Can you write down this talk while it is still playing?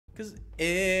Cause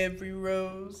every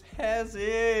rose has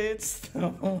its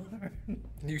thorn.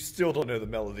 You still don't know the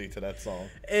melody to that song.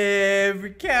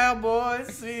 Every cowboy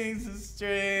sings a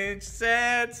strange,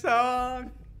 sad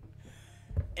song.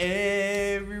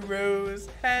 Every rose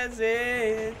has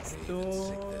its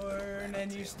thorn.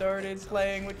 And you started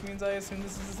playing, which means I assume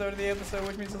this is the start of the episode,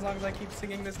 which means as long as I keep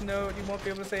singing this note, you won't be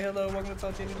able to say hello. Welcome to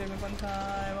Salty Entertainment Fun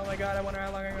Time. Oh my god, I wonder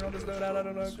how long I can hold this note out. I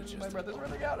don't know. My breath is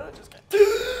running out. I just can't.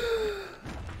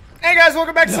 Hey guys,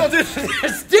 welcome back to Salty.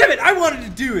 Damn it! I wanted to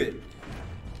do it.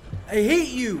 I hate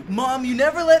you, Mom. You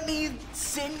never let me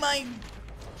sing my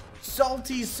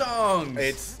salty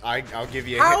songs. I'll give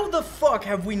you a How the fuck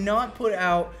have we not put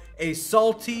out a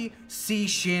salty sea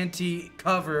shanty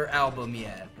cover album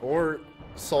yet? Or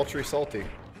sultry salty.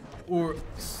 Or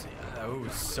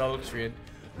sultry.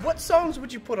 What songs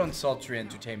would you put on Sultry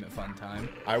Entertainment Fun Time?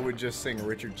 I would just sing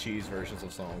Richard Cheese versions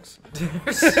of songs.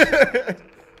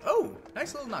 Oh,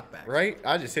 nice little knockback. Right?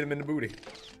 I just hit him in the booty.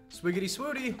 Swiggity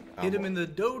swooty, hit him in the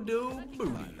dodo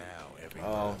booty.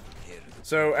 Oh.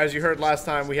 So as you heard last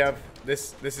time, we have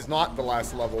this is not the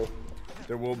last level.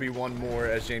 There will be one more,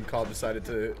 as Jayne Cobb decided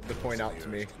to point out to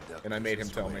me, and I made him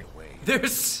tell me.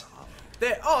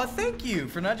 Oh, thank you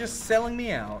for not just selling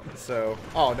me out. So,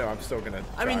 oh no, I'm still gonna.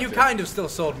 I mean, you kind of still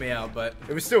sold me out, but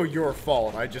it was still your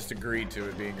fault. I just agreed to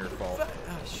it being your fault.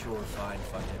 Sure, fine,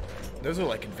 fuck it. Those are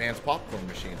like advanced popcorn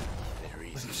machines.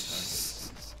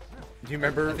 Do you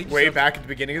remember way back at the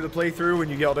beginning of the playthrough when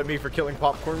you yelled at me for killing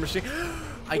popcorn machine?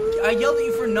 I yelled at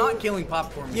you for not killing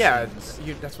popcorn machines.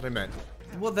 Yeah, that's what I meant.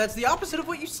 Well, that's the opposite of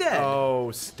what you said.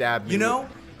 Oh, stab me. You know,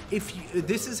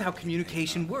 this is how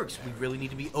communication works. We really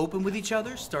need to be open with each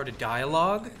other, start a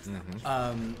dialogue,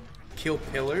 kill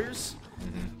pillars,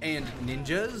 and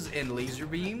ninjas and laser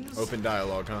beams. Open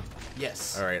dialogue, huh?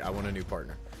 Yes. All right, I want a new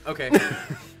partner. Okay.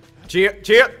 Chip.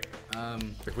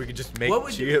 If we could just make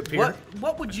Chip here.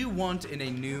 What would you want in a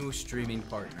new streaming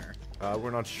partner?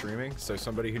 We're not streaming, so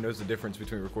somebody who knows the difference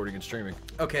between recording and streaming.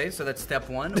 Okay, so that's step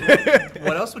one.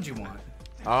 What else would you want?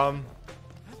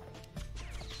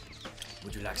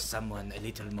 Would you like someone a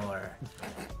little more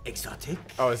exotic?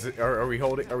 Oh, are we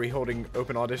holding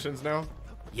open auditions now?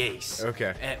 Yes.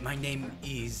 Okay. My name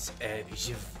is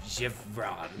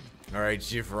Givron. All right,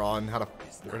 Givron.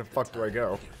 Where the fuck do I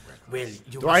go? Well,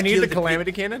 do I need the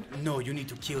calamity cannon? No, you need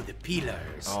to kill the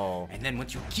pillars. Oh. And then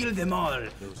once you kill them all,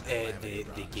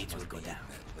 the gates will go down.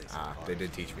 Ah, they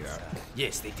did teach me that.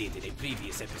 Yes, they did in a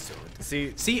previous episode.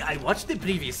 See, I watched the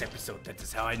previous episode. That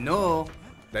is how I know.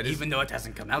 That is, even though it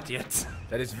hasn't come out yet.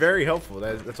 That is very helpful.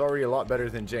 That's already a lot better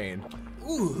than Jayne.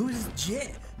 Ooh, who's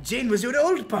Jayne? Jayne was your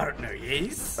old partner,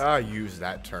 yes? I use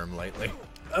that term lately.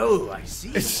 Oh, I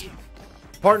see.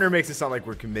 Partner makes it sound like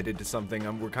we're committed to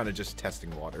something. We're kind of just testing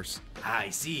waters.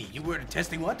 I see. You were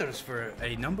testing waters for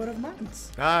a number of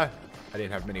months. I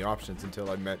didn't have many options until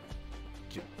I met...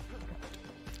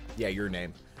 Yeah, your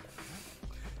name.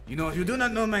 You know, if you do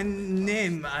not know my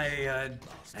name, I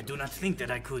do not think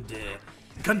that I could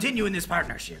continue in this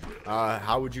partnership.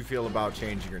 How would you feel about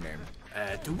changing your name?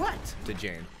 To what? To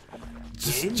Jayne.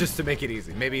 Jayne? Just to make it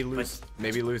easy. Maybe lose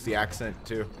the accent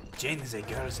too. Jayne is a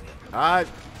girl's name.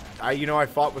 I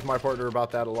fought with my partner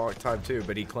about that a long time too,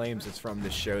 but he claims it's from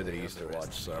this show that he used to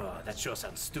watch. So. Oh, that show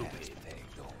sounds stupid.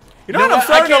 You know what? I'm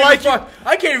starting to like you.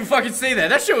 I can't even fucking say that.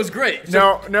 That show is great.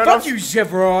 No. Fuck you,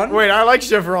 Chevron. Wait, I like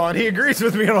Chevron. He agrees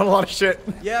with me on a lot of shit.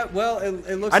 Yeah, well,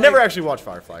 it looks. I never actually watched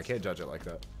Firefly. I can't judge it like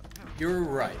that. You're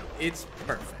right. It's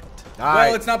perfect.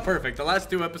 Well, it's not perfect. The last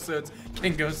 2 episodes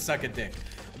can go suck a dick,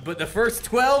 but the first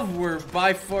 12 were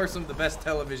by far some of the best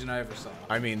television I ever saw.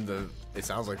 I mean, it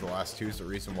sounds like the last 2 is the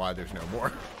reason why there's no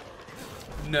more.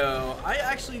 No, I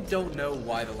actually don't know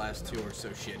why the last 2 are so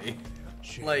shitty.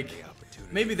 Like,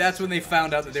 maybe that's when they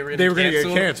found out that they were going to get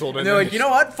canceled. And they're like, you know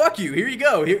what? Fuck you. Here you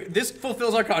go. This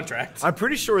fulfills our contract. I'm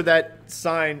pretty sure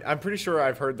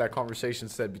I've heard that conversation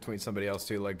said between somebody else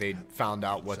too. Like they found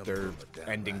out what their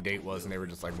ending date was, and they were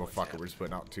just like, well, fuck it. We're just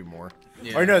putting out 2 more.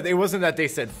 Yeah. Or no, it wasn't that they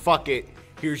said, fuck it.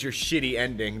 Here's your shitty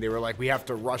ending. They were like, we have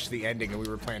to rush the ending, and we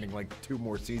were planning like 2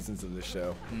 more seasons of this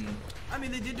show. I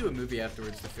mean, they did do a movie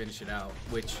afterwards to finish it out,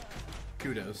 which,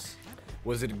 kudos.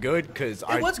 Was it good? Because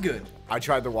it was good. I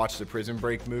tried to watch the Prison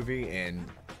Break movie, and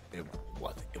it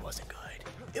wasn't good.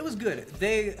 It was good.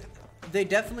 They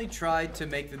definitely tried to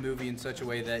make the movie in such a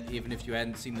way that even if you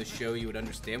hadn't seen the show, you would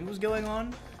understand what was going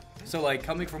on. So, like,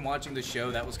 coming from watching the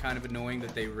show, that was kind of annoying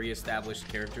that they reestablished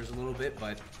characters a little bit,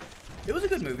 but it was a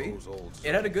good movie.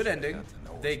 It had a good ending.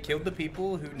 They killed the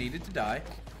people who needed to die.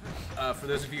 For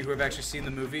those of you who have actually seen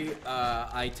the movie,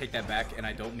 I take that back, and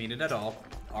I don't mean it at all.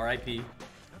 R.I.P.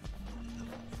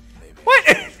 What?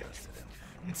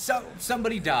 So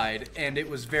somebody died, and it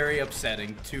was very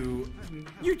upsetting to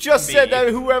You just me. said that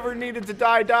whoever needed to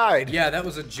die died. Yeah, that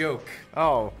was a joke.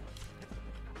 Oh.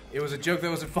 It was a joke that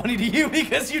wasn't funny to you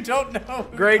because you don't know.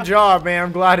 Great job, man.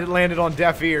 I'm glad it landed on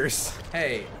deaf ears.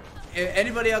 Hey,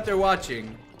 anybody out there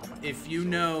watching, if you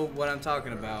know what I'm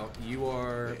talking about, you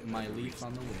are my leaf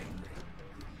on the wind.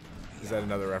 Is that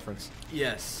another reference?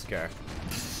 Yes. Okay.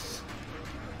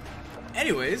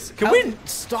 Anyways, Can we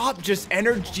stop just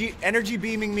energy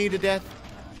beaming me to death?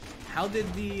 How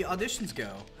did the auditions go?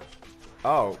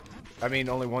 Oh, I mean,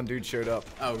 only one dude showed up.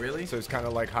 Oh, really? So it's kind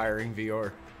of like hiring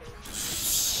VR.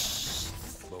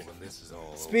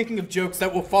 Speaking of jokes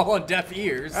that will fall on deaf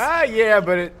ears. Ah, yeah,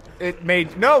 but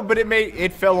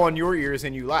it fell on your ears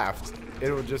and you laughed.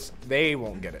 It'll just, they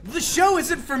won't get it. The show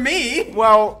isn't for me.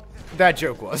 Well, that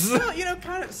joke was. Well, you know,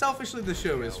 kind of selfishly, the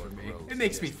show is for me. It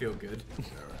makes me feel good.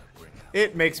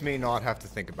 It makes me not have to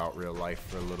think about real life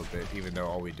for a little bit, even though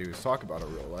all we do is talk about our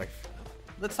real life.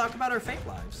 Let's talk about our fake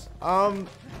lives. Oh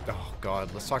God,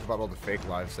 let's talk about all the fake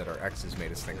lives that our exes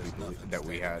made us think believe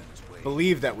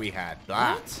that we had.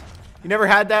 What? You never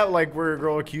had that, like, where a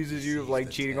girl accuses you of,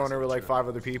 like, cheating on her with, like, 5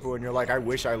 other people, and you're like, I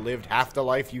wish I lived half the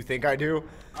life you think I do?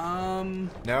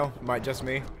 No? Might just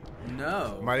me?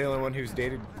 No. Am I the only one who's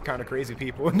dated kind of crazy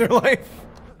people in their life?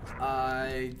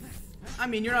 I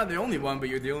mean, you're not the only one, but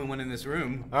you're the only one in this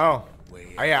room. Oh.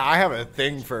 Yeah, I have a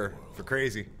thing for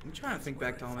crazy. I'm trying to think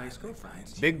back to all my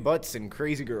ex-girlfriends. Big butts and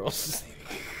crazy girls.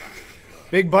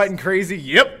 Big butt and crazy,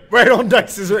 yep, right on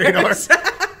Dice's radar.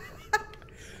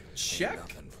 Check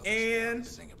and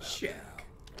check.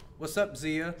 What's up,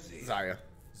 Zia? Zaya.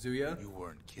 Zuya?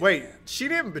 Wait, she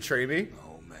didn't betray me.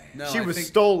 No, She I was think,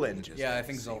 stolen. Yeah, I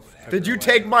think Zulf. Did you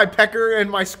take my pecker and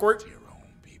my squirt?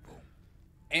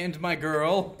 And my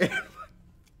girl.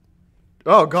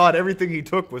 Oh God, everything he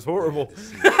took was horrible.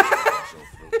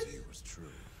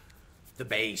 The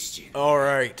Bastion. All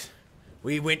right,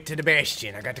 we went to the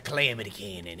Bastion. I got the calamity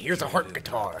can, and here's a harp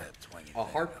guitar. A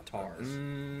harp tars.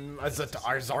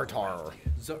 Our Zartar.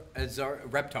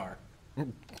 Reptar.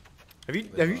 Have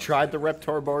you tried the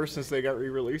Reptar bar since they got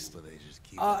re-released?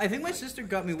 I think my sister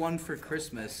got me one for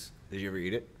Christmas. Did you ever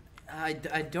eat it? I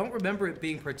don't remember it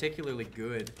being particularly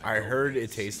good. I heard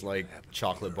it tastes like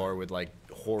chocolate bar with like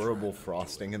horrible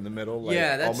frosting in the middle, like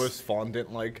Yeah, that's- almost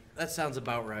fondant like. That sounds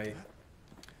about right.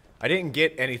 I didn't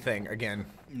get anything again.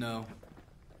 No.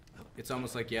 It's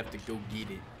almost like you have to go get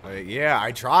it. Yeah,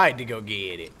 I tried to go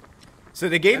get it. So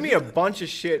they gave me a bunch of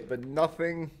shit, but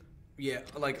nothing. Yeah,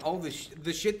 like all the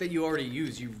shit that you already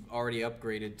use, you've already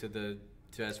upgraded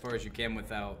to as far as you can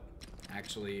without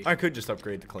actually. I could just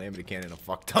upgrade the calamity can in a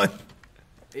fuck ton.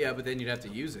 Yeah, but then you'd have to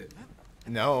use it.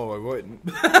 No, I wouldn't.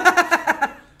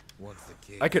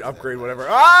 I could upgrade whatever.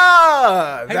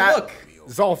 Ah! Hey, that look!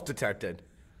 Zulf detected.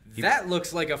 That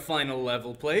looks like a final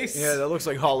level place. Yeah, that looks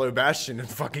like Hollow Bastion in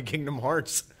fucking Kingdom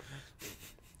Hearts.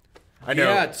 I know.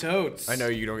 Yeah, totes. I know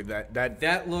you don't.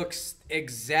 That looks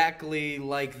exactly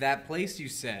like that place you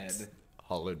said.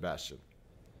 Hollow Bastion.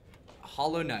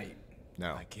 Hollow Knight.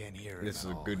 No, I can't hear it. This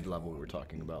is a good level we're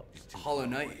talking about. Hollow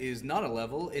Knight is not a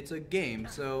level, it's a game.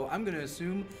 So I'm going to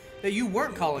assume that you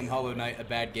weren't calling Hollow Knight a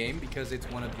bad game because it's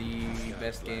one of the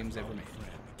best games ever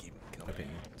made.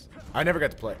 Opinions. I never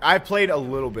got to play. I played a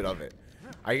little bit of it.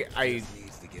 I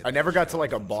never got to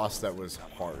like a boss that was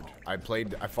hard. I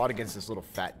fought against this little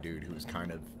fat dude who was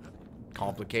kind of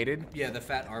complicated. Yeah, the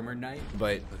fat armored knight.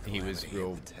 But he was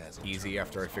real easy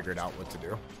after I figured out what to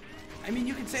do. I mean,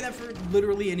 you can say that for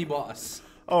literally any boss.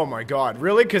 Oh my god,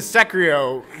 really? Because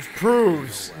Sekiro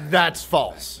proves that's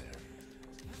false.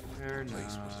 Fair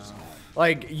enough.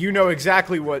 Like, you know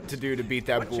exactly what to do to beat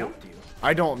that bull. Jumped you?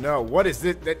 I don't know. What is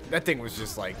it? That thing was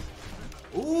just like...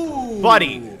 Ooh.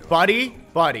 Buddy.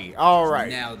 All right.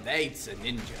 Now that's a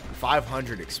ninja.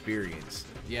 500 experience.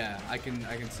 Yeah, I can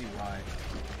see why.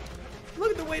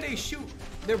 Look at the way they shoot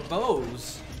their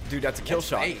bows. Dude, that's a kill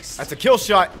shot. Ace. That's a kill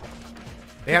shot.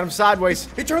 They had him sideways.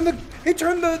 He turned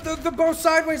the bow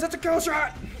sideways. That's a kill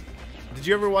shot. Did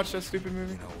you ever watch that stupid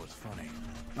movie?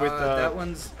 With that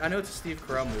one's. I know it's a Steve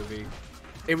Carell movie.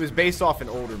 It was based off an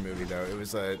older movie though. It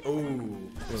was a. Ooh.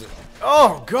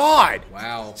 Oh God!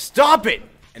 Wow. Stop it!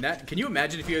 And that. Can you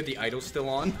imagine if you had the idol still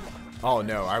on? Oh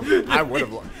no, I would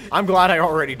have. I'm glad I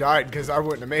already died because I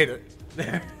wouldn't have made it.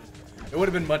 It would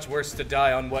have been much worse to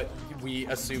die on what we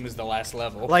assume is the last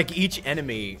level. Like each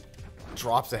enemy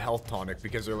drops a health tonic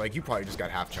because they're like, you probably just got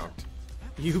half chunked.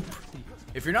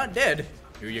 If you're not dead,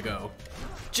 here you go.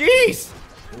 Jeez!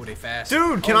 Oh, they fast.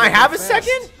 Dude, can Oh, I they have a fast.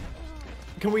 second?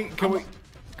 Can we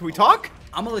talk?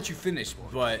 I'm gonna let you finish,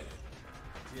 but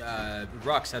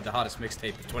Rox had the hottest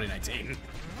mixtape of 2019.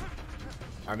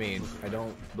 I mean, I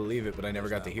don't believe it, but I never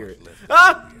got to hear it.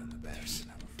 Ah!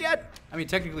 Dad! I mean,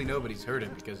 technically nobody's heard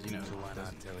it because, you know,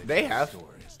 They have.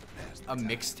 a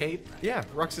mixtape. Yeah,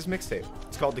 Rux's mixtape.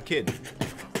 It's called The Kid.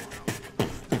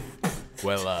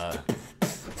 Well,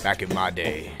 back in my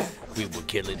day, we were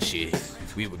killing shit.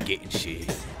 We were getting shit.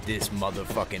 This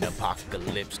motherfucking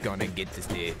apocalypse gonna get this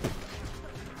dead.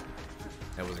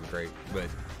 That wasn't great, but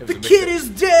it was The kid is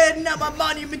dead, now my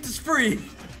monument is free.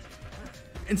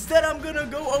 Instead, I'm gonna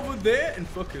go over there and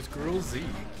fuck his girl Z.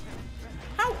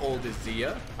 How old is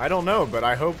Zia? I don't know, but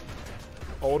I hope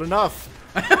old enough.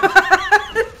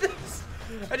 I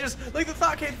just, like, the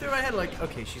thought came through my head, like,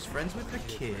 okay, she's friends with the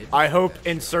kid. I hope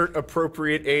insert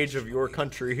appropriate age of your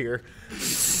country here.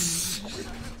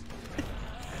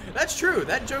 That's true.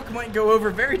 That joke might go over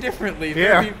very differently.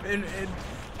 Yeah. And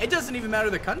it doesn't even matter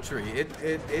the country.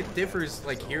 It differs,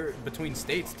 like, here between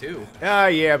states, too.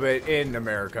 Yeah, but in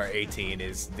America, 18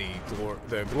 is the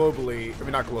globally, I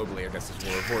mean, not globally, I guess it's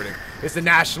more reporting. It's the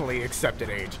nationally accepted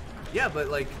age. Yeah, but,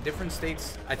 like, different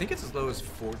states, I think it's as low as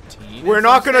 14. We're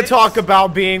not going to talk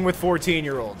about being with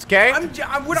 14-year-olds, okay? We're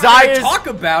not going to talk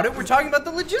about it. We're talking about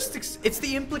the logistics. It's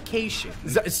the implication.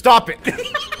 Stop it.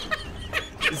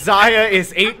 Zaya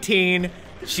is 18.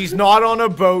 She's not on a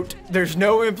boat. There's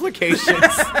no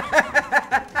implications.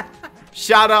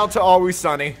 Shout out to Always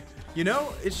Sunny. You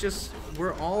know, it's just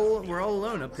we're all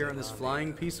alone up here on this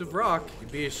flying piece of rock.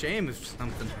 It'd be a shame if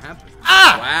something happened.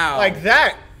 Ah! Wow.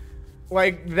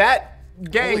 Like that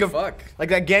gang Holy of fuck. like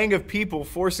that gang of people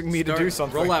forcing me to do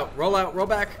something. Roll out, roll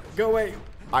back, go away.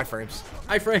 Iframes.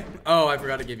 Iframe. Oh, I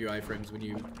forgot to give you iframes when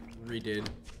you redid.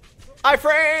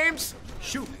 Iframes.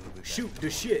 Shoot the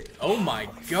shit. Oh my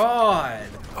god.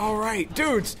 All right,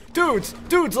 dudes, let's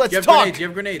You have talk. grenades. You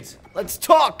have grenades. Let's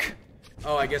talk.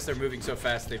 Oh, I guess they're moving so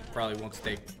fast they probably won't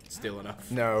stay still enough.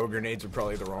 No, grenades are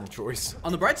probably the wrong choice.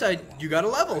 On the bright side, you got a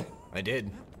level. I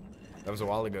did. That was a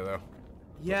while ago, though.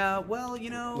 Yeah, well, you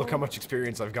know. Look how much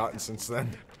experience I've gotten since then.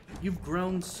 You've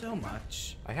grown so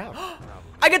much. I have.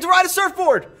 I get to ride a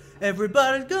surfboard.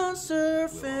 Everybody's gone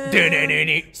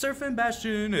surfing. Surfing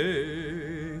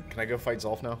Bastion. Can I go fight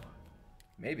Zulf now?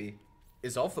 Maybe.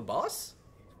 Is Zulf the boss?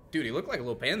 Dude, he looked like a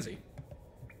little pansy.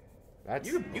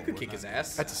 You could kick his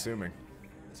ass. That's assuming.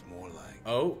 It's more like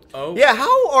Oh. Yeah,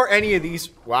 how are any of these?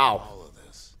 Wow. all of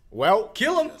this. Well,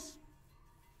 Kill him.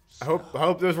 I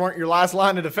hope those weren't your last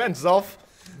line of defense, Zulf.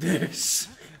 This.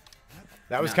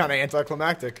 That was kind of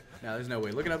anticlimactic. No, there's no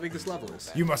way. Look at how big this level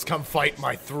is. You must come fight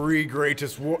my 3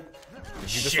 greatest war.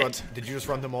 Shit. Did you just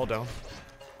run them all down?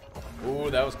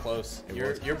 Ooh, that was close.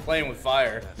 You're playing with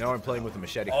fire. Now I'm playing with a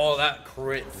machete. Oh, that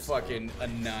crit fucking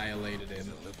annihilated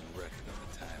him.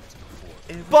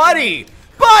 Buddy!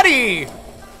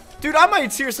 Dude, I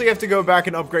might seriously have to go back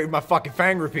and upgrade my fucking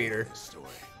fang repeater.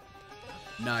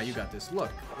 Nah, you got this.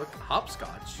 Look,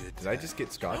 hopscotch. Did I just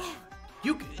get scotch?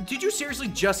 Did you seriously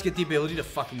just get the ability to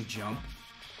fucking jump?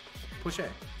 Push A.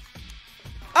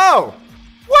 Oh!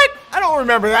 What? I don't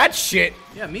remember that shit.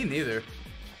 Yeah, me neither.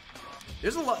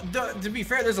 There's a lot. To be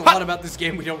fair, there's a lot about this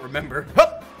game we don't remember.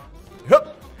 Hup!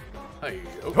 Hup! Hey,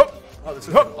 Hup! oh, this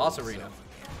is Hup! the boss arena.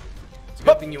 It's a good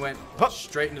Hup! thing you went Hup!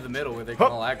 straight into the middle where they can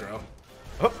Hup! all aggro.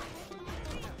 Hup!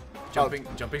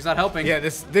 Jumping's not helping. Yeah,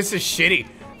 this is shitty.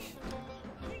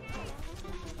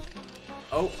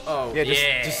 Oh. Yeah,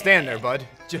 just stand there, bud.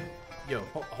 Yo,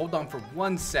 hold on for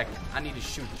 1 second. I need to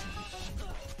shoot you.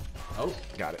 Oh,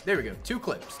 Got it. there we go. 2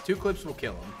 clips. 2 clips will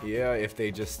kill him. Yeah, if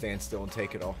they just stand still and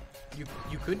take it all. You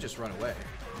could just run away.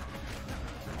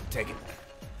 Take it.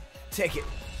 Take it.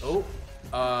 Oh,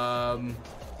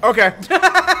 Okay.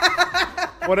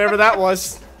 Whatever that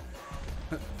was.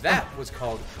 that was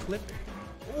called clipping.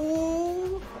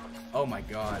 Ooh. Oh my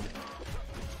god.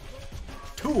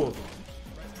 2 of them.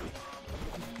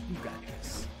 You got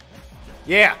this.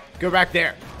 Yeah, go back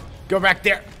there. Go back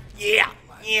there. Yeah.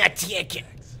 Yeah, take it.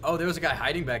 Oh, there was a guy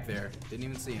hiding back there. Didn't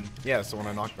even see him. Yeah, that's the one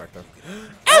I knocked back there.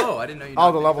 Oh, I didn't know you. All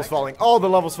knocked the me levels back. falling. All the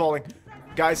levels falling.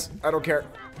 Guys, I don't care.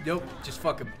 Nope, just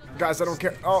fuck him. Guys, I don't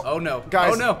care. Oh no.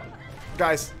 Guys. Oh no.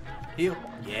 Guys, Heal.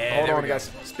 Yeah. Hold there on, we go. guys.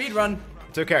 Speed run.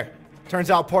 it's okay. Turns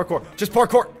out parkour. Just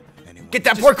parkour. Get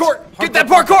that Just parkour. Get that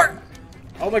parkour.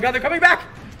 Oh my god, they're coming back.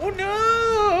 Oh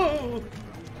no.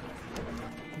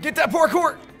 Get that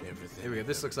parkour. Here we go.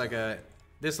 This looks like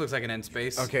an end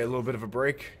space. Okay, a little bit of a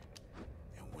break.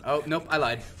 Oh nope, I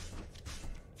lied.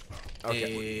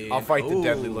 Okay, And- I'll fight the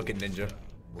deadly Ooh. looking ninja.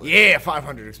 Yeah,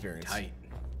 500 experience. Tight.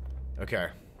 Okay,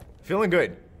 feeling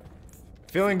good.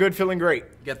 Feeling good, feeling great.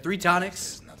 You got 3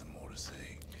 tonics. Nothing more to say.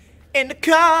 In the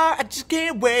car, I just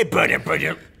can't wait.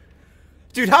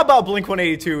 Dude, how about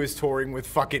Blink-182 is touring with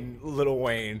fucking Lil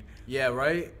Wayne? Yeah,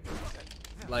 right.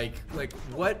 Like,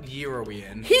 what year are we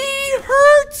in? He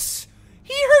hurts!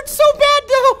 He hurts so bad,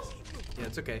 though! Yeah,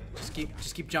 it's okay.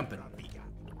 Just keep jumping.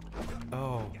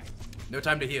 Oh. No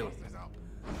time to heal.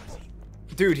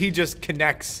 Dude, he just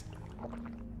connects.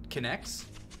 Connects?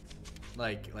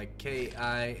 Like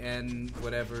K-I-N,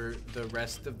 whatever the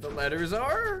rest of the letters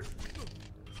are?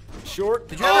 Short.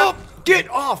 Did you ever... Get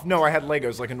off! No, I had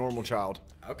Legos like a normal child.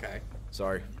 Okay.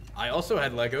 Sorry. I also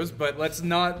had Legos, but let's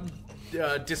not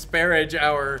disparage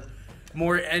our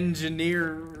more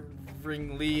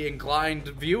engineeringly inclined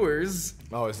viewers.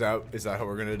 Oh, is that how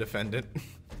we're gonna defend it?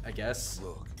 I guess.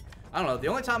 I don't know. The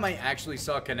only time I actually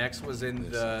saw Connects was in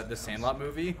the Sandlot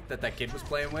movie that kid was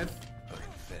playing with.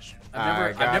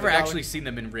 I've never actually seen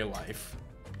them in real life.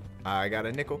 I got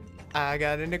a nickel. I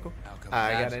got a nickel.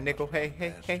 I got a nickel. Hey,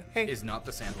 hey, hey, hey. Is not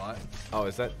the Sandlot. Oh,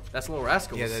 is that? That's Little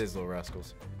Rascals. Yeah, that is Little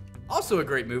Rascals. Also a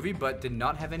great movie, but did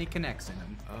not have any Connects in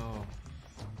them. Oh.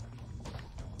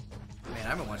 Man, I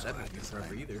haven't watched that movie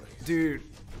forever either. Dude.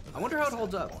 I wonder how it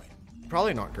holds up.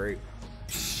 Probably not great.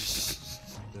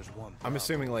 I'm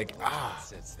assuming like,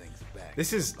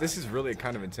 this is really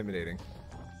kind of intimidating.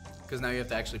 Because now you have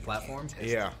to actually platform?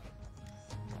 Yeah.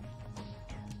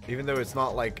 Even though it's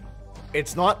not like,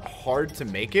 it's not hard to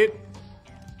make it.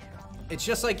 It's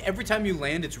just like every time you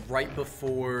land, it's right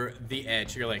before the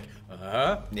edge. You're like,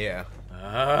 Yeah.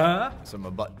 So my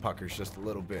butt puckers just a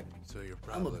little bit.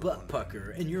 I'm a butt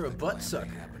pucker, and you're a butt sucker.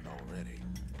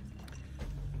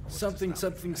 Something,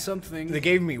 something, something. They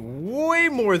gave me way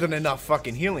more than enough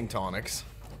fucking healing tonics.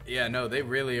 Yeah, no, they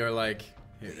really are like,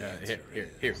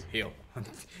 here, heal.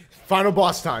 Final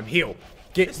boss time, heal.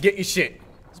 Get your shit.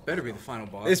 This better be the final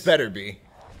boss. This better be.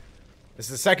 This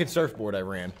is the second surfboard I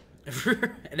ran.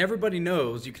 And everybody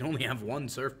knows you can only have one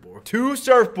surfboard. 2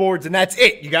 surfboards and that's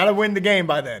it. You gotta win the game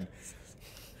by then.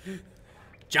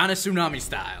 Johnny Tsunami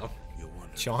style.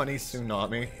 Johnny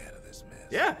Tsunami.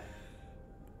 Yeah.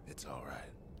 It's all right.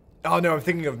 Oh no, I'm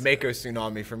thinking of Mako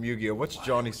Tsunami from Yu-Gi-Oh! What's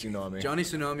Johnny Tsunami? Johnny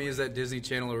Tsunami is that Disney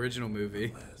Channel original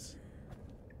movie.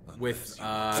 With,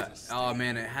 oh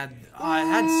man, it had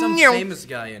some famous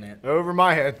guy in it. Over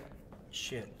my head.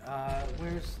 Shit,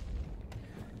 where's...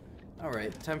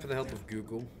 Alright, time for the help of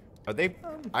Google. Are they...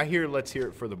 I hear Let's Hear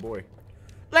It for the Boy.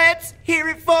 Let's hear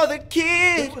it for the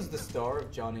kid! Who was the star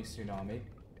of Johnny Tsunami?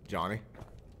 Johnny.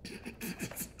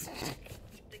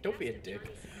 Don't be a dick.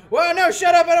 Well, no,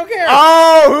 shut up, I don't care!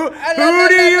 Oh! Who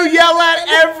do you yell at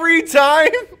every time?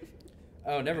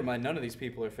 Oh, never mind, none of these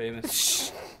people are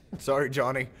famous. Sorry,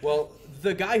 Johnny. Well,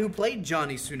 the guy who played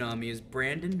Johnny Tsunami is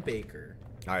Brandon Baker.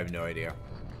 I have no idea.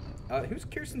 Who's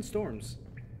Kirsten Storms?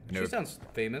 She sounds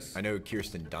famous. I know who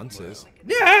Kirsten Dunst is.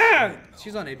 Yeah!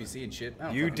 She's on ABC and shit.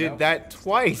 You did that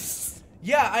twice.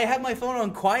 Yeah, I had my phone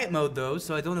on quiet mode though,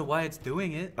 so I don't know why it's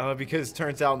doing it. Because it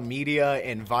turns out media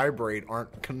and vibrate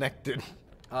aren't connected.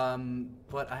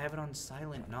 But I have it on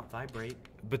silent, not vibrate.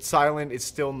 But silent is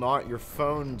still not your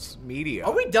phone's media.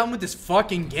 Are we done with this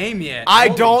fucking game yet? I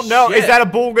Holy don't know. shit. Is that a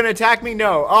bull gonna attack me?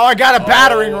 No. Oh, I got a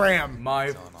battering ram.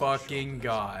 My fucking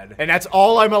god. And that's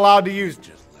all I'm allowed to use.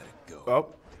 Oh.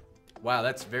 Wow,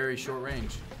 that's very short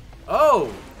range.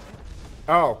 Oh.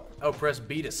 Oh. Oh, press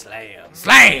B to slam.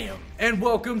 Slam. And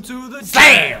welcome to the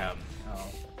Slam. jam. Oh.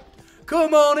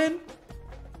 Come on in.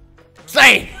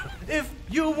 Slam. If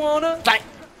you wanna.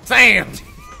 Slam.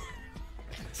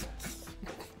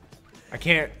 I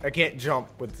can't jump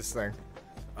with this thing.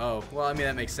 Oh, well, I mean,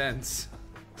 that makes sense.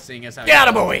 Seeing as how. Get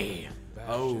him away.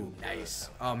 Oh, nice.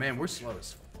 Oh, man, we're slow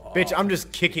as fuck. Bitch, I'm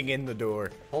just kicking in the door.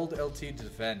 Hold LT to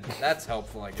defend. That's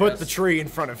helpful, I guess. Put the tree in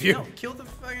front of you. No, kill the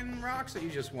fucking rocks that you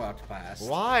just walked past.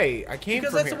 Why? I came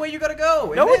Because from that's here. the way you gotta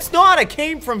go. No, it's not. I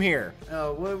came from here.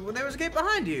 Oh, well, there was a gate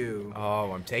behind you.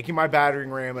 Oh, I'm taking my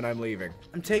battering ram and I'm leaving.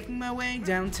 I'm taking my way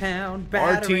downtown.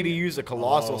 RT to use a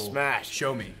colossal smash.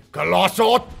 Show me.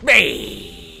 Colossal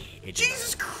me.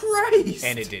 Jesus Christ.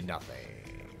 And it did nothing.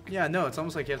 Yeah, no, it's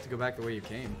almost like you have to go back the way you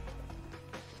came.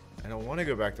 I don't want to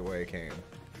go back the way I came.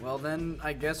 Well, then,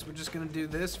 I guess we're just gonna do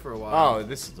this for a while. Oh,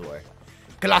 this is the way.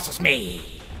 Colossus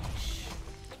me.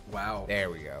 Wow.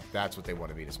 There we go. That's what they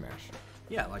wanted me to smash.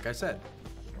 Yeah, like I said.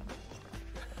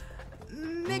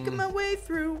 Making my way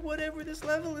through whatever this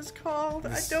level is called.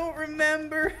 I don't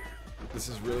remember. This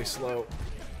is really slow.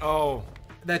 Oh.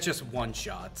 That's just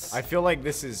one-shots. I feel like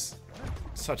this is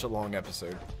such a long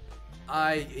episode.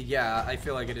 Yeah, I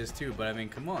feel like it is too, but I mean,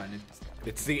 come on.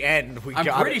 It's the end.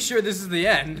 I'm pretty sure this is the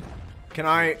end. Can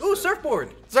I? Ooh,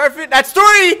 surfboard. Surf it. That's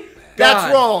 3.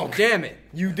 That's wrong. Damn it.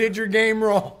 You did your game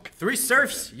wrong. 3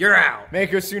 surfs, you're out.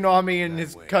 Mako Tsunami and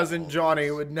his cousin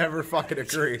Johnny would never fucking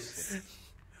agree.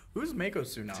 Who's Mako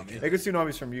Tsunami? Mako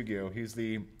Tsunami's from Yu-Gi-Oh! He's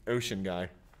the ocean guy.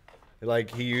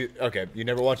 Like okay, you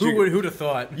never watched Yu-Gi-Oh. Who'd have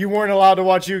thought? You weren't allowed to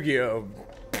watch Yu-Gi-Oh.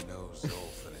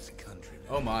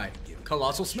 Oh my.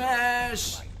 Colossal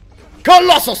Smash!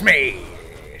 Colossal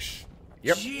Smash!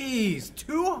 Yep. Jeez,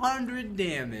 200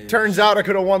 damage. Turns out I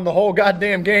could have won the whole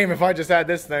goddamn game if I just had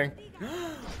this thing.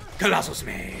 Colossal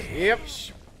Smash! Yep.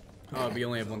 Oh, we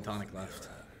only have one tonic left.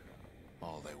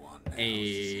 All they want.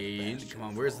 And come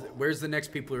on, where's the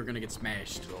next people who are gonna get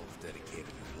smashed?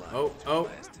 Oh,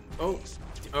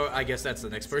 I guess that's the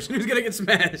next person who's gonna get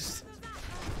smashed.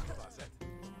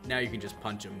 Now you can just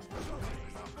punch him.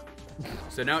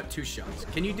 So now 2 shots.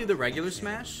 Can you do the regular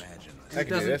smash? I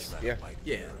can do this. Yeah.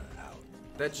 Yeah.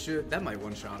 That might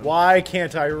one-shot him. Why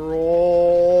can't I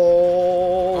roll?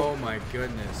 Oh my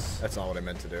goodness. That's not what I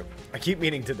meant to do. I keep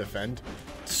meaning to defend.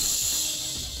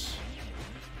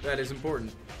 That is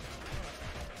important.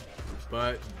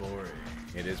 But boring.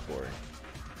 It is boring.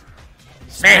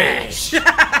 Smash! You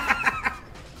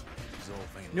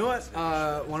know what?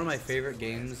 One of my favorite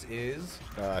games is...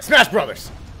 Smash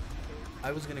Brothers!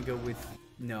 I was gonna go with...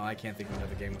 No, I can't think of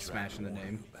another game with Smash in the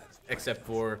name. Except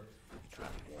for...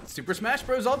 Super Smash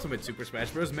Bros. Ultimate, Super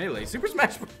Smash Bros. Melee, Super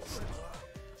Smash Bros.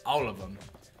 All of them.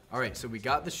 Alright, so we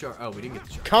got the shark. Oh, we didn't get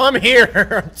the shark. Come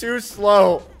here! I'm too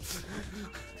slow.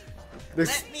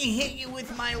 Let me hit you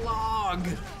with my log!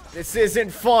 This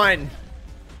isn't fun.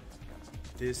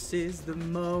 This is the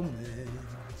moment.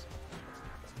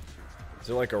 Is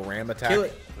it like a ram attack? Kill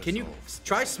it. Can you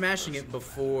try smashing it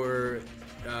before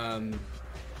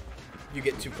you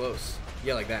get too close?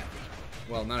 Yeah, like that.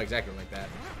 Well, not exactly like that.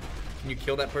 Can you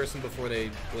kill that person before they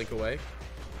blink away?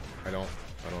 I don't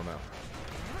know.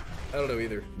 I don't know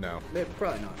either. No.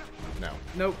 Probably not. No.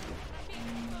 Nope.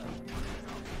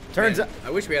 Turns out. I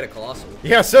wish we had a colossal.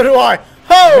 Yeah, so do I.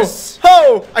 Ho!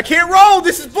 Ho! I can't roll!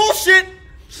 This is bullshit!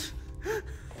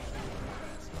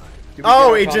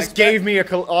 Oh, it just gave me a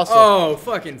colossal. Oh,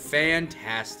 fucking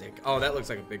fantastic. Oh, that looks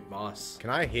like a big boss. Can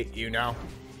I hit you now?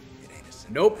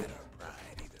 Nope.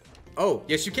 Oh,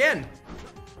 yes you can.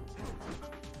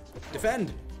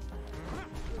 Defend.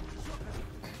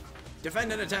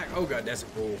 Defend and attack. Oh god, that's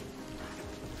cool.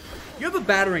 You have a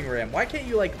battering ram. Why can't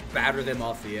you, like, batter them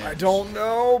off the edge? I don't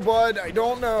know, bud. I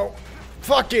don't know.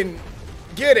 Fucking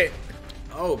get it.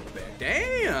 Oh,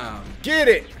 damn. Get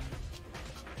it.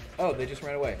 Oh, they just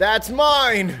ran away. That's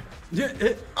mine.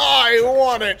 I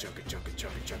want it.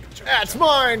 That's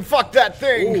mine. Fuck that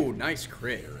thing. Ooh, nice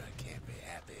crit.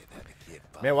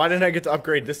 Man, why didn't I get to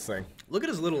upgrade this thing? Look at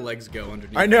his little legs go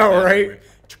underneath. I know, right?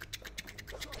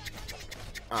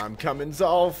 I'm coming,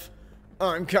 Zulf.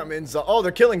 I'm coming, Zulf. Oh,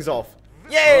 they're killing Zulf.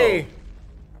 Yay!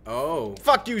 Oh.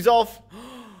 Fuck you, Zulf.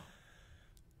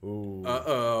 Ooh.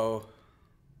 Uh-oh.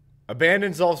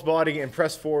 Abandon Zulf's body and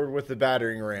press forward with the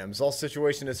battering ram. Zulf's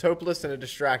situation is hopeless and a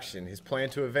distraction. His plan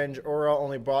to avenge Aura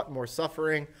only brought more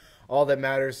suffering. All that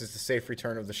matters is the safe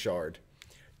return of the shard.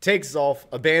 Take Zulf,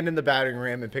 abandon the battering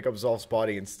ram, and pick up Zulf's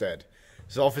body instead.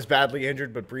 Zulf is badly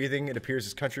injured but breathing. It appears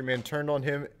his countrymen turned on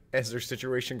him as their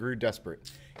situation grew desperate.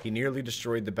 He nearly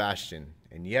destroyed the Bastion.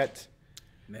 And yet...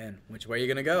 Man, which way are you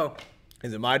gonna go?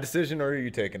 Is it my decision or are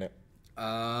you taking it?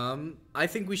 I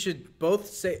think we should both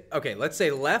say... Okay, let's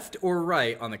say left or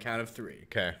right on the count of 3.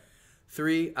 Okay.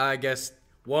 3, I guess.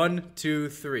 1, 2,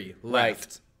 3. Left.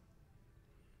 Right.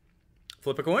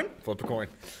 Flip a coin? Flip a coin.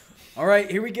 All right,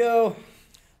 here we go.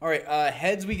 All right,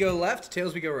 heads we go left,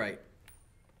 tails we go right.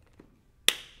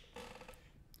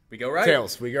 We go right?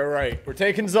 Tails, we go right. We're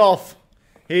taking Zulf.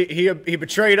 He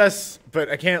betrayed us, but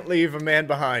I can't leave a man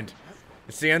behind.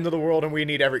 It's the end of the world and we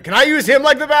need Can I use him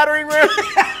like the battering ram?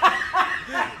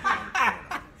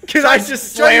 Can I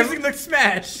just slam... using the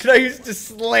smash. Can I just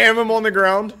slam him on the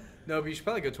ground? No, but you should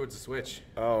probably go towards the Switch.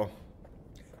 Oh.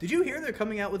 Did you hear they're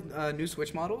coming out with new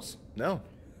Switch models? No.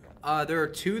 There are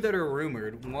 2 that are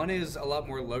rumored. One is a lot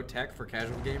more low-tech for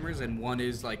casual gamers, and one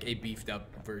is like a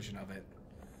beefed-up version of it.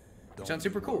 Sounds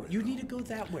super cool. You need to go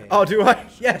that way. Oh, do I?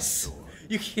 Yes.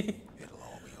 You can't.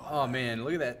 Oh, man.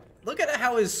 Look at that. Look at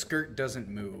how his skirt doesn't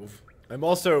move. I'm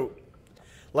also,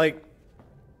 like,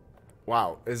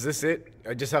 wow, is this it?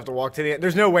 I just have to walk to the end?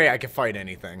 There's no way I can fight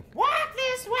anything. Walk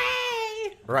this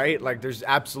way! Right? Like, there's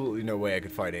absolutely no way I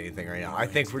could fight anything right now. I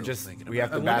think we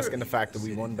have to bask in the fact that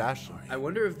we won Bastion. I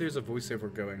wonder if there's a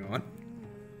voiceover going on.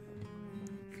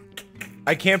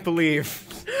 I can't believe,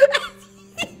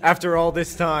 after all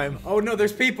this time. Oh, no,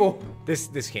 there's people. This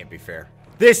can't be fair.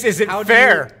 This isn't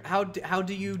fair. How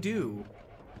do you do?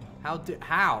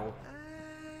 How?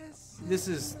 This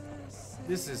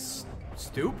is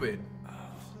stupid.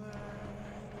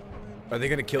 Are they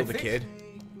gonna kill the kid?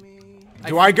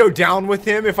 Do I go down with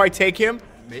him if I take him?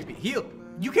 Maybe. You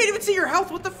can't even see your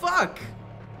health. What the fuck?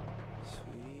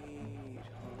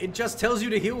 It just tells you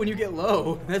to heal when you get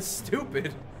low. That's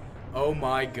stupid. Oh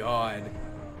my god.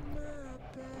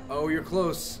 Oh, you're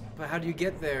close. But how do you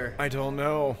get there? I don't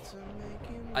know.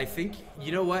 I think,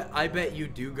 you know what? I bet you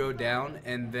do go down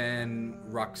and then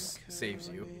Rux saves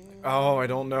you. Oh, I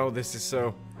don't know. This is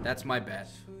so... That's my bet.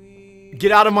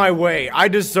 Get out of my way. I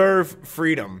deserve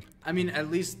freedom. I mean, at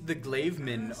least the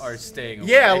Glavemen are staying away.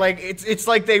 Yeah, like, it's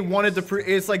like they wanted to...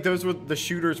 It's like those were... The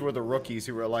shooters were the rookies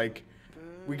who were like,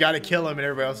 we gotta kill him, and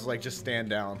everybody else is like, just stand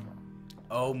down.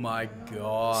 Oh my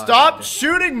god. Stop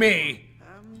shooting me!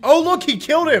 Oh, look, he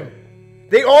killed him!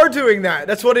 They are doing that.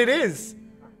 That's what it is.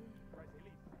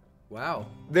 Wow.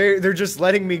 They're just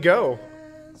letting me go.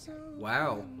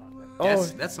 Wow. Oh,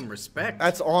 That's some respect.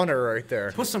 that's honor right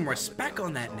there. Put some respect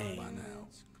on that name.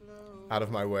 Out of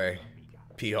my way,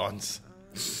 peons.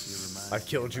 I've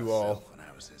killed you all.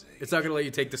 It's not gonna let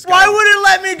you take the sky. Why would it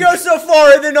let me go so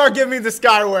far and then not give me the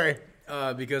skyway?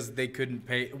 Because they couldn't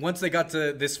pay. Once they got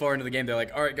to this far into the game, they're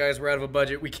like, all right, guys, we're out of a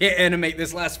budget. We can't animate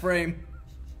this last frame.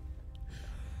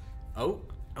 Oh,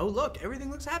 look, everything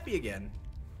looks happy again.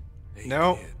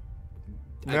 No.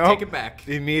 I No. take it back.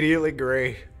 Immediately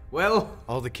gray. Well.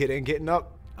 Oh, the kid ain't getting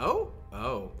up. Oh.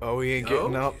 Oh, he ain't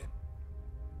getting up.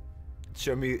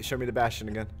 Show me the Bastion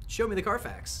again. Show me the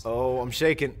Carfax. Oh, I'm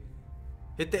shaking.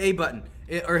 Hit the A button.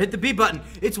 Or hit the B button.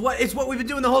 It's what we've been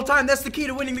doing the whole time. That's the key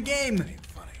to winning the game.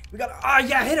 We got.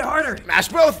 Yeah, hit it harder. Mash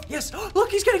both. Yes. Look,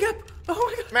 he's getting up. Oh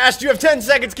my god. Mash, you have 10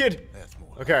 seconds, kid.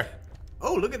 Okay.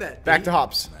 Oh, look at that. Back to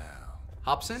Hops.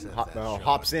 Hobson?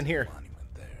 Hops in here.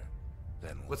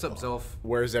 What's up, Zulf?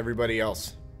 Where's everybody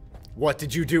else? What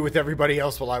did you do with everybody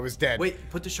else while I was dead? Wait,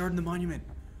 put the shard in the monument.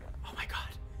 Oh my god.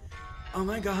 Oh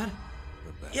my god.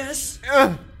 Yes.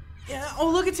 Yeah. Oh,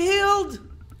 look, it's healed.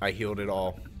 I healed it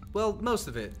all. Well, most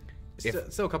of it.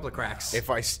 Still a couple of cracks. If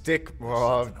I stick, well,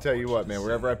 I'll tell you what, man.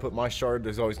 Wherever I put my shard,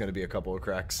 there's always going to be a couple of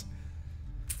cracks.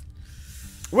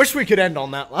 Wish we could end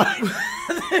on that line.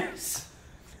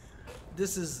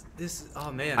 This is.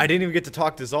 Oh man. I didn't even get to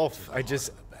talk to Zulf. I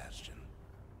just.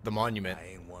 The monument.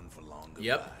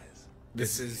 Yep.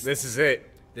 This is it.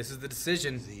 This is the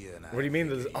decision. What do you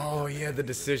mean? Oh yeah, the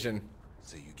decision.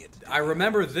 I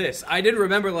remember this. I didn't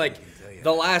remember like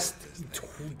the last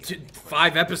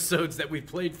 5 episodes that we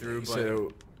played through. But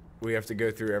So we have to go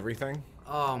through everything.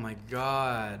 oh my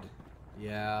god.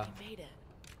 Yeah.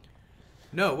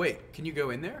 No, wait. Can you go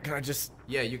in there? Can I just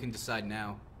Yeah, you can decide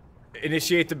now.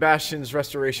 initiate the Bastion's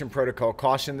restoration protocol?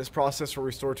 Caution: this process will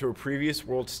restore to a previous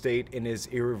world state and is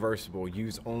irreversible.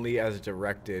 Use only as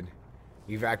directed.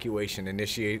 Evacuation.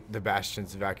 Initiate the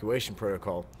Bastion's evacuation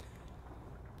protocol.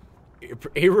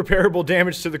 Irreparable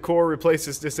damage to the core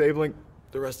replaces disabling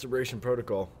the restoration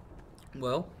protocol.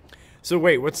 Well, So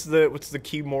wait, what's the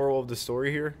key moral of the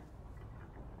story here?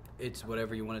 it's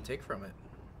whatever you want to take from it.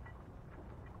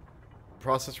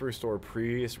 Process to restore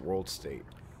previous world state.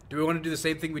 Do we want to do the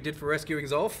same thing we did for rescuing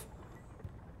Zulf?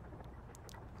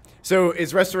 So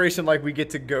is restoration like we get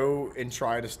to go and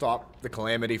try to stop the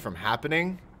calamity from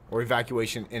happening? Or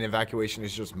evacuation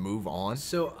is just move on?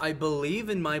 So I believe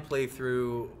in my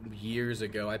playthrough years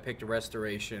ago, I picked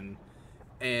restoration,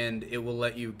 and it will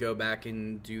let you go back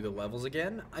and do the levels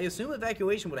again. I assume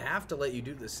evacuation would have to let you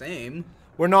do the same.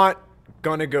 We're not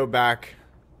gonna go back.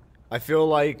 I feel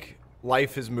like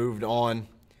life has moved on.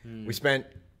 We spent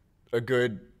a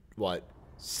good,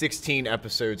 16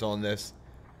 episodes on this.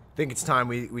 I think it's time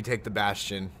we take the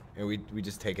Bastion and we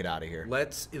just take it out of here.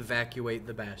 Let's evacuate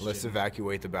the Bastion. Let's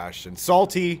evacuate the Bastion.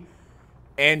 Salty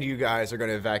and you guys are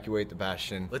gonna evacuate the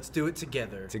Bastion Let's do it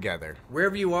together. together.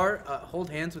 Wherever you are, hold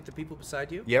hands with the people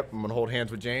beside you. Yep, I'm gonna hold hands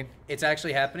with Jayne. It's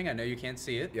actually happening. I know you can't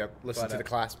see it. Yep, listen but, to the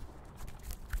clasp.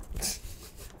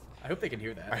 I hope they can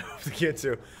hear I that. hope the kids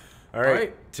too. All right,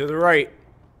 right. to the right.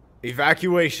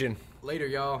 Evacuation. Later,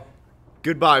 y'all.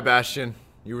 Goodbye, Bastion.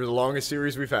 You were the longest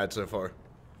series we've had so far.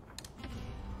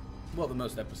 Well, the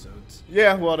most episodes.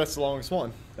 Yeah, well, that's the longest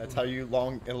one. That's how you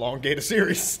elongate a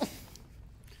series.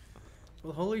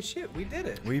 Well, holy shit, we did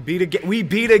it. we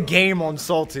beat a game on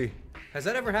Salty. Has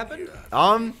that ever happened?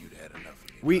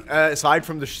 We aside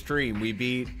from the stream, we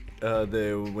beat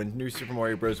when New Super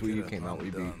Mario Bros. Wii U came out. We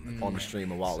beat on the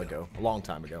stream a while ago, a long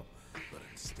time ago.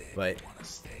 But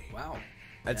Wow.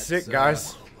 that's it,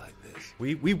 guys.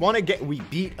 We won a game. We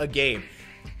beat a game.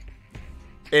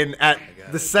 And at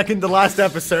the second to last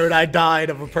episode, I died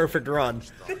of a perfect run.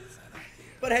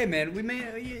 But hey, man,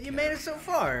 you made it so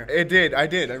far. It did. I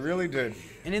did. I really did.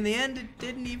 And in the end, it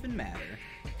didn't even matter.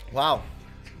 Wow.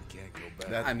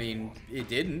 I mean, it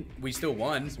didn't. We still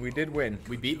won. We did win.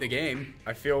 We beat the game.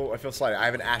 I feel slighted. I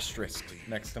have an asterisk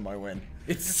next to my win.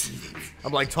 It's.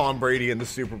 I'm like Tom Brady in the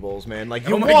Super Bowls, man. Like,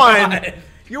 you Oh my won. God.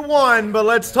 You won, but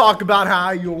let's talk about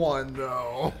how you won,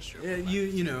 though. Yeah,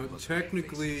 you know,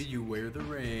 technically you wear the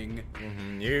ring.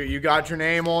 You got your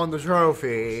name on the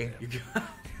trophy.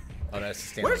 Oh, that's the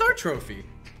standard. Where's our trophy?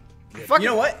 Fuck You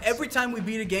know it. what? Every time we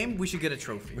beat a game, we should get a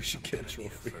trophy. We should get a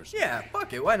trophy. Yeah,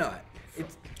 fuck it. Why not?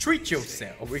 Treat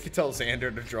yourself. We could tell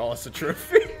Xander to draw us a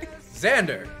trophy.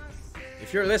 Xander,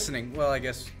 if you're listening, well, I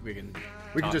guess we can.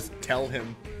 We could just tell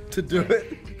him to do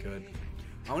it. We could.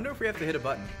 I wonder if we have to hit a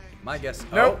button. My guess.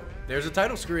 Nope. Oh, there's a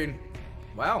title screen.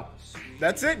 Wow.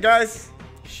 That's it, guys.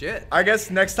 Shit. I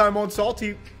guess next time on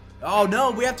Salty. Oh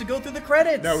no, we have to go through the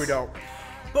credits. No, we don't.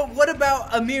 But what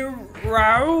about Amir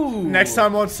Rao? Next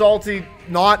time on Salty,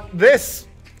 not this,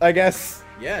 I guess.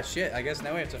 Yeah, shit. I guess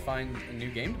now we have to find a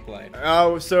new game to play.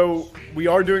 So we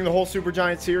are doing the whole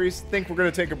Supergiant series. Think we're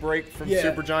gonna take a break from Yeah.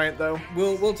 Supergiant though.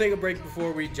 We'll take a break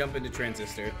before we jump into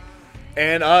Transistor.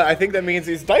 And I think that means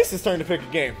it's Dice's turn to pick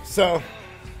a game. So,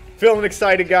 feeling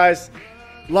excited, guys.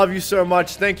 Love you so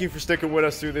much. Thank you for sticking with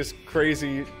us through this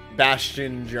crazy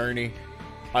Bastion journey.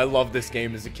 I loved this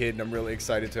game as a kid, and I'm really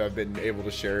excited to have been able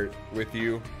to share it with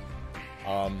you.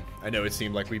 I know it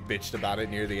seemed like we bitched about it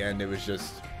near the end. It was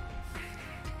just...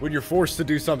 when you're forced to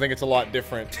do something, it's a lot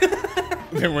different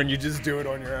than when you just do it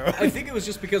on your own. I think it was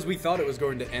just because we thought it was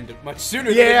going to end much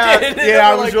sooner Yeah, than it did. yeah,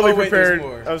 I We're was like, really oh, wait, there's prepared.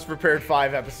 more. I was prepared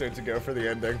 5 episodes ago for the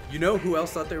ending. You know who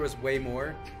else thought there was way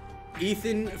more?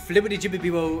 Ethan Flippity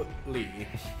Jibbibo Lee.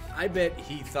 I bet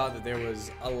he thought that there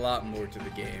was a lot more to the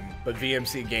game. But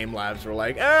VMC Game Labs were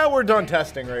like, we're done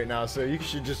testing right now, so you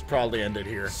should just probably end it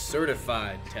here.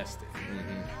 Certified testing.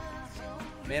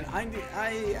 Man,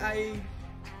 I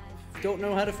don't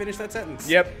know how to finish that sentence.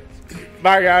 Yep.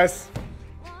 Bye, guys.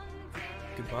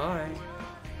 Goodbye.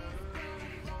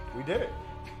 We did it.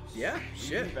 Yeah,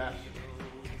 shit. Bastion.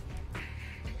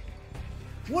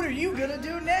 What are you gonna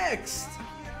do next?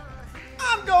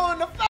 I'm going to